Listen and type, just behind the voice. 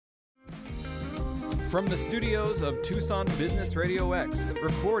From the studios of Tucson Business Radio X,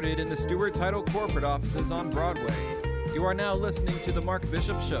 recorded in the Stewart Title corporate offices on Broadway, you are now listening to The Mark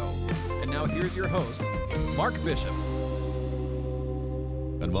Bishop Show. And now here's your host, Mark Bishop.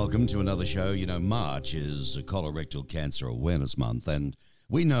 And welcome to another show. You know, March is Colorectal Cancer Awareness Month, and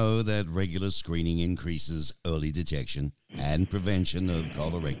we know that regular screening increases early detection and prevention of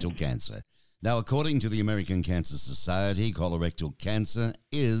colorectal cancer. Now, according to the American Cancer Society, colorectal cancer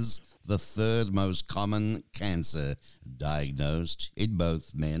is the third most common cancer diagnosed in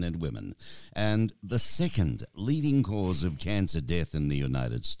both men and women, and the second leading cause of cancer death in the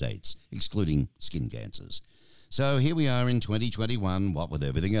United States, excluding skin cancers. So here we are in 2021, what with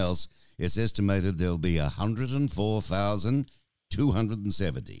everything else, it's estimated there'll be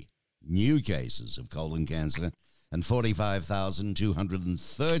 104,270 new cases of colon cancer and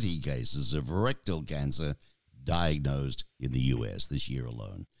 45,230 cases of rectal cancer diagnosed in the U.S. this year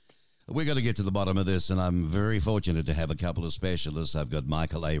alone. We're going to get to the bottom of this, and I'm very fortunate to have a couple of specialists. I've got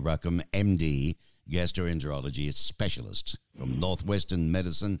Michael A. Ruckham, MD, gastroenterology specialist from Northwestern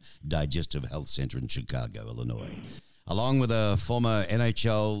Medicine Digestive Health Center in Chicago, Illinois, along with a former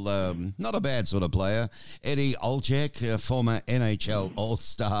NHL, not a bad sort of player, Eddie Olczyk, a former NHL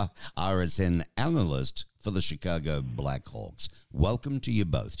All-Star RSN analyst for the Chicago Blackhawks. Welcome to you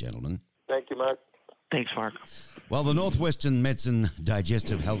both, gentlemen. Thank you, Mark. Thanks, Mark. Well, the Northwestern Medicine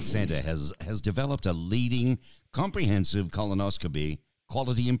Digestive Health Center has developed a leading comprehensive colonoscopy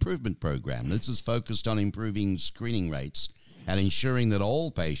quality improvement program. This is focused on improving screening rates and ensuring that all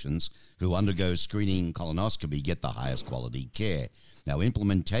patients who undergo screening colonoscopy get the highest quality care. Now,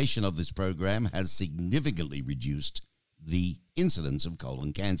 implementation of this program has significantly reduced the incidence of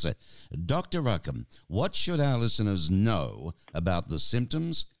colon cancer. Dr. Ruckham, what should our listeners know about the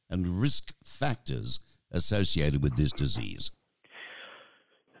symptoms and risk factors associated with this disease?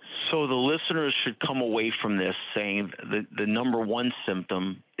 So the listeners should come away from this saying the number one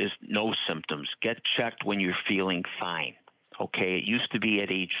symptom is no symptoms. Get checked when you're feeling fine. Okay, it used to be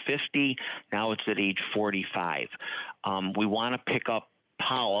at age 50, now it's at age 45. We want to pick up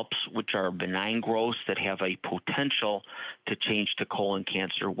polyps, which are benign growths that have a potential to change to colon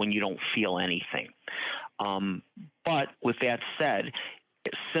cancer when you don't feel anything. But with that said,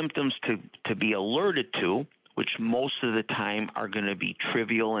 symptoms to be alerted to, which most of the time are going to be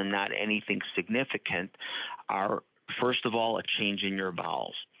trivial and not anything significant, are, first of all, a change in your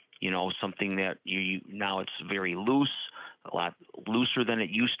bowels. You know, something that now it's very loose, a lot looser than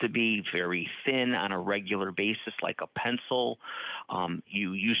it used to be, very thin on a regular basis, like a pencil.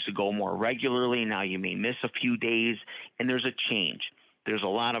 You used to go more regularly. Now you may miss a few days, and there's a change. There's a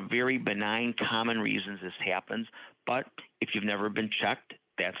lot of very benign, common reasons this happens, but if you've never been checked,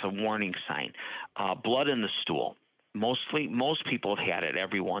 that's a warning sign. Blood in the stool. Most people have had it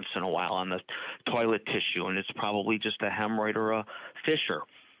every once in a while on the toilet tissue, and it's probably just a hemorrhoid or a fissure.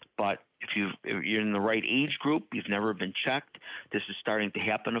 But if you're in the right age group, you've never been checked, this is starting to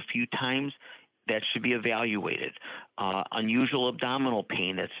happen a few times, that should be evaluated. Unusual abdominal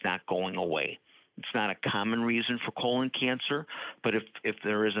pain that's not going away. It's not a common reason for colon cancer, but if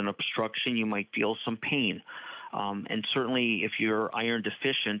there is an obstruction, you might feel some pain. And certainly if you're iron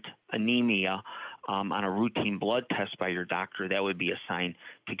deficient, anemia, on a routine blood test by your doctor, that would be a sign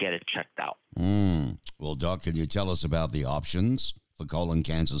to get it checked out. Well, Doc, can you tell us about the options for colon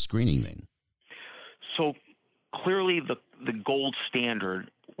cancer screening then? So clearly the gold standard,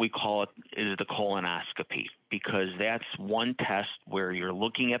 we call it, is the colonoscopy, because that's one test where you're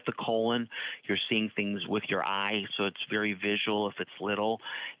looking at the colon, you're seeing things with your eye, so it's very visual if it's little,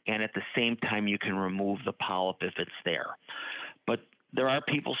 and at the same time you can remove the polyp if it's there. But there are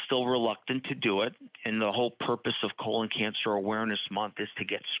people still reluctant to do it, and the whole purpose of Colon Cancer Awareness Month is to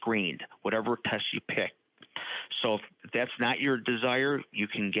get screened, whatever test you pick. So if that's not your desire, you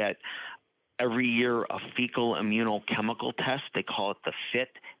can get every year a fecal immunochemical test. They call it the FIT,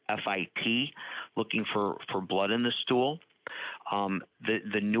 F-I-T, looking for blood in the stool.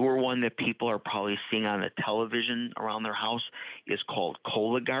 The newer one that people are probably seeing on the television around their house is called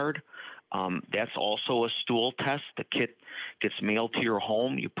Cologuard. That's also a stool test. The kit gets mailed to your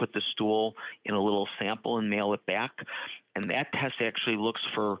home. You put the stool in a little sample and mail it back. And that test actually looks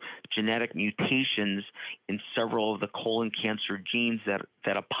for genetic mutations in several of the colon cancer genes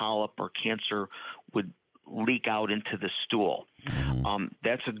that a polyp or cancer would leak out into the stool.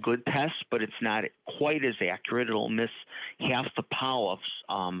 That's a good test, but it's not quite as accurate. It'll miss half the polyps,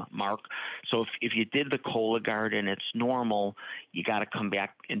 Mark. So if you did the Cologuard and it's normal, you got to come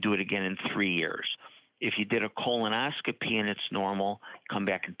back and do it again in 3 years. If you did a colonoscopy and it's normal, come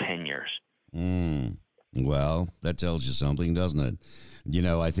back in 10 years. Well, that tells you something, doesn't it? You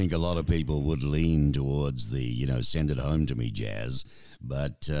know, I think a lot of people would lean towards the, send it home to me jazz,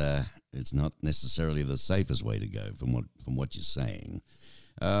 but it's not necessarily the safest way to go from what you're saying.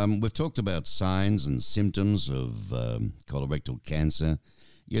 We've talked about signs and symptoms of colorectal cancer.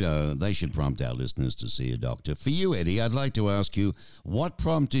 They should prompt our listeners to see a doctor. For you, Eddie, I'd like to ask you, what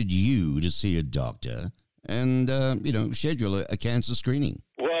prompted you to see a doctor and, schedule a cancer screening?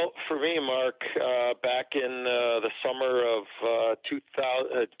 Well, for me, Mark, back in the summer of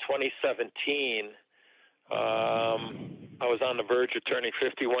 2017, I was on the verge of turning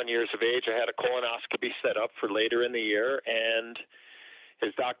 51 years of age. I had a colonoscopy set up for later in the year, and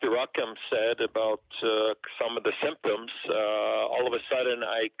as Dr. Ruckham said about some of the symptoms, all of a sudden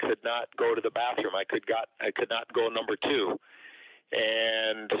I could not go to the bathroom. I could not go number two,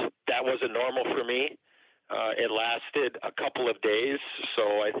 and that wasn't normal for me. It lasted a couple of days,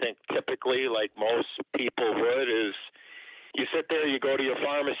 so I think typically, like most people would, is you sit there, you go to your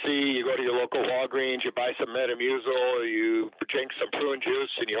pharmacy, you go to your local Walgreens, you buy some Metamucil, you drink some prune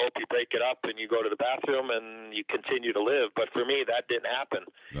juice, and you hope you break it up, and you go to the bathroom, and you continue to live. But for me, that didn't happen.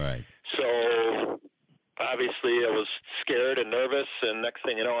 Right. So obviously I was scared and nervous, and next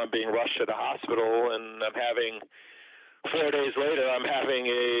thing you know, I'm being rushed to the hospital, and 4 days later, I'm having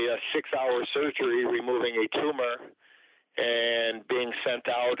a 6-hour surgery removing a tumor and being sent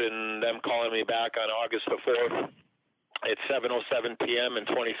out, and them calling me back on August the 4th at 7:07 p.m. in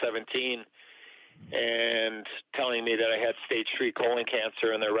 2017 and telling me that I had stage 3 colon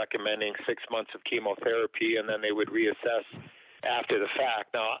cancer, and they're recommending 6 months of chemotherapy, and then they would reassess after the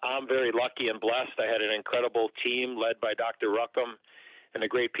fact. Now, I'm very lucky and blessed. I had an incredible team led by Dr. Ruckham and the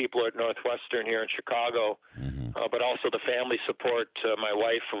great people at Northwestern here in Chicago, but also the family support, my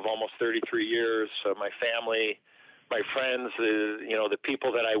wife of almost 33 years, my family, my friends, the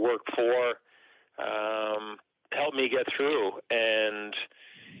people that I work for, helped me get through. And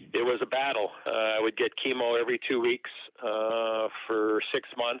it was a battle. I would get chemo every 2 weeks for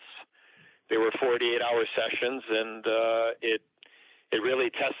 6 months. They were 48-hour sessions, and it really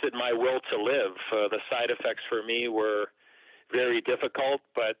tested my will to live. The side effects for me were very difficult,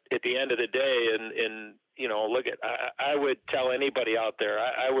 but at the end of the day, I would tell anybody out there,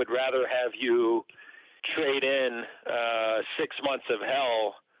 I would rather have you trade in 6 months of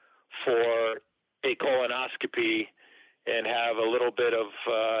hell for a colonoscopy and have a little bit of,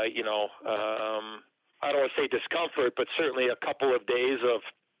 I don't want to say discomfort, but certainly a couple of days of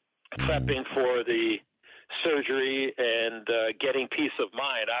prepping for the surgery and getting peace of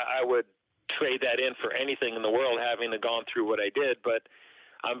mind. I would trade that in for anything in the world, having gone through what I did. But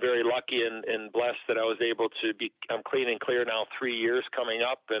I'm very lucky and blessed that I was able to be. I'm clean and clear now, 3 years coming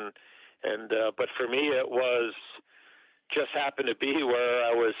up, but for me it was just happened to be where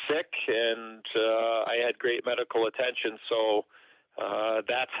I was sick, and I had great medical attention. So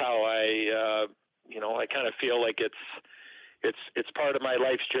that's how I kind of feel like it's part of my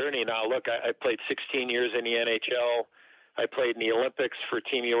life's journey now. Look, I played 16 years in the NHL. I played in the Olympics for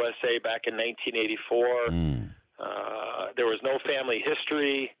Team USA back in 1984. There was no family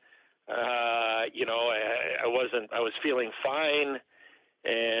history. I was feeling fine.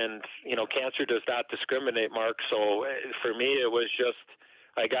 And, cancer does not discriminate, Mark. So for me, it was just,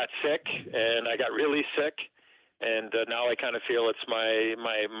 I got sick, and I got really sick. And now I kind of feel it's my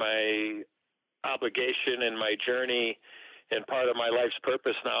obligation and my journey, and part of my life's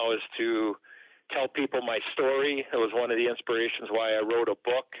purpose now is to tell people my story. It was one of the inspirations why I wrote a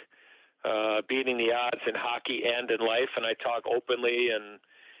book, Beating the Odds in Hockey and in Life. And I talk openly and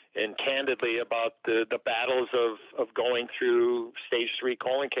candidly about the battles of going through stage 3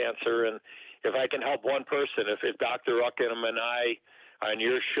 colon cancer. And if I can help one person, if Dr. Ruckham and I on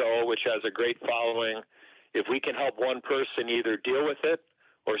your show, which has a great following, if we can help one person either deal with it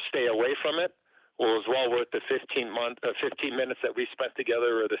or stay away from it, well, it was well worth the 15 minutes that we spent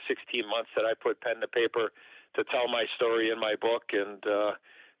together, or the 16 months that I put pen to paper to tell my story in my book. And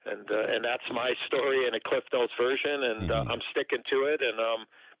that's my story in a Cliff Notes version, and I'm sticking to it, and I'm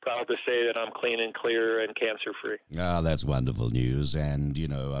proud to say that I'm clean and clear and cancer-free. Ah, that's wonderful news. And,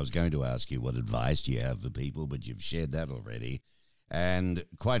 I was going to ask you what advice do you have for people, but you've shared that already. And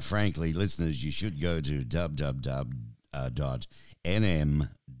quite frankly, listeners, you should go to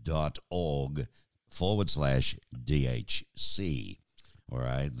www.nm.org/DHC. All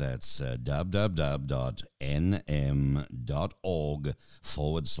right, that's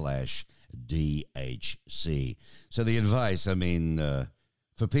www.nm.org/DHC. So the advice,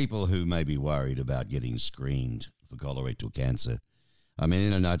 for people who may be worried about getting screened for colorectal cancer, I mean,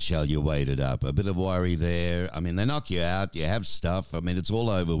 in a nutshell, you weighed it up. A bit of worry there. I mean, they knock you out. You have stuff. I mean, it's all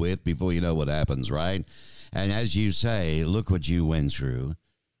over with before you know what happens, right? And as you say, look what you went through.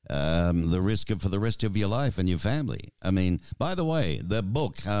 The risk for the rest of your life and your family. I mean, by the way, the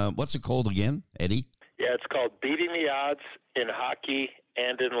book, what's it called again, Eddie? Yeah, it's called Beating the Odds in Hockey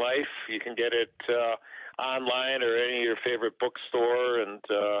and in Life. You can get it online or any of your favorite bookstore, and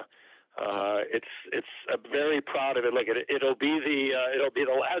I'm very proud of it. Look, it'll be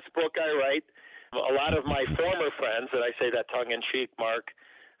the last book I write. A lot of my former friends, and I say that tongue in cheek, Mark.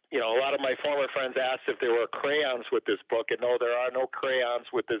 A lot of my former friends asked if there were crayons with this book, and no, there are no crayons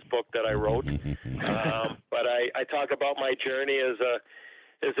with this book that I wrote. But I talk about my journey as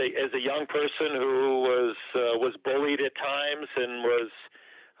a young person who was bullied at times and was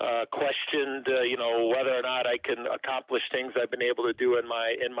questioned, whether or not I can accomplish things I've been able to do in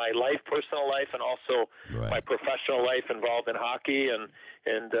my life, personal life, and also my professional life involved in hockey.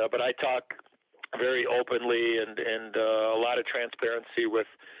 But I talk very openly and a lot of transparency with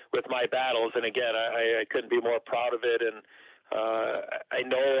my battles. And again, I couldn't be more proud of it. And I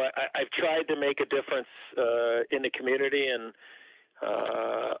know I've tried to make a difference in the community, and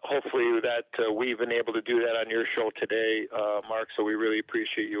hopefully that we've been able to do that on your show today, Mark. So we really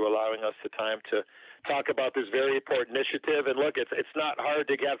appreciate you allowing us the time to talk about this very important initiative. And look, it's not hard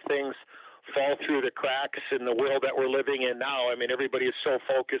to get things fall through the cracks in the world that we're living in now. I mean, everybody is so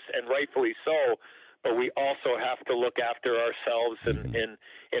focused, and rightfully so, but we also have to look after ourselves and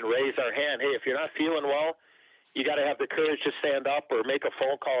raise our hand. Hey, if you're not feeling well, you got to have the courage to stand up or make a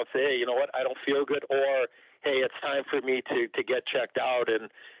phone call and say, hey, you know what, I don't feel good, or hey, it's time for me to get checked out. And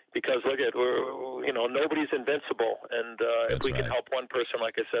because look at, nobody's invincible, and if we can help one person,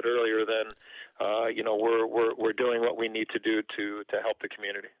 like I said earlier, then we're doing what we need to do to help the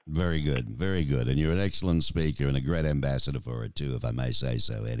community. Very good, very good, and you're an excellent speaker and a great ambassador for it too, if I may say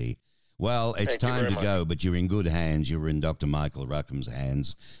so, Eddie. Well, it's time to go, but you're in good hands. You're in Dr. Michael Ruckham's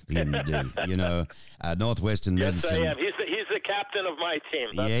hands, the MD. Northwestern Medicine. Yes, I am. He's the captain of my team.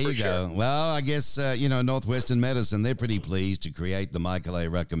 There you go. Well, I guess, Northwestern Medicine, they're pretty pleased to create the Michael A.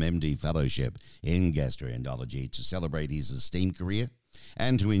 Ruckham MD Fellowship in Gastroenterology to celebrate his esteemed career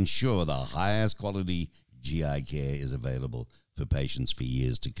and to ensure the highest quality GI care is available for patients for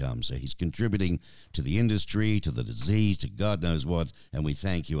years to come. So he's contributing to the industry, to the disease, to God knows what, and we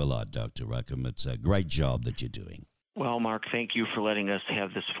thank you a lot, Dr. Ruckham. It's a great job that you're doing. Well, Mark, thank you for letting us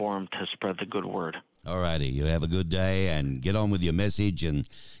have this forum to spread the good word. All righty. You have a good day, and get on with your message and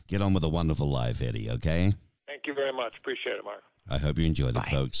get on with a wonderful life, Eddie, okay? Thank you very much. Appreciate it, Mark. I hope you enjoyed it,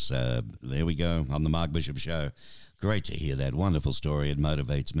 folks. There we go on the Mark Bishop Show. Great to hear that wonderful story. It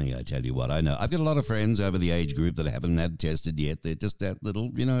motivates me, I tell you what. I know I've got a lot of friends over the age group that haven't had tested yet. They're just that little,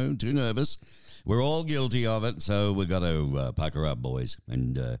 too nervous. We're all guilty of it, so we've got to pucker up, boys,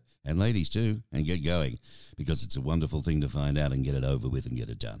 and ladies too, and get going, because it's a wonderful thing to find out and get it over with and get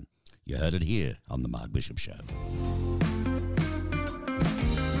it done. You heard it here on the Mark Bishop Show.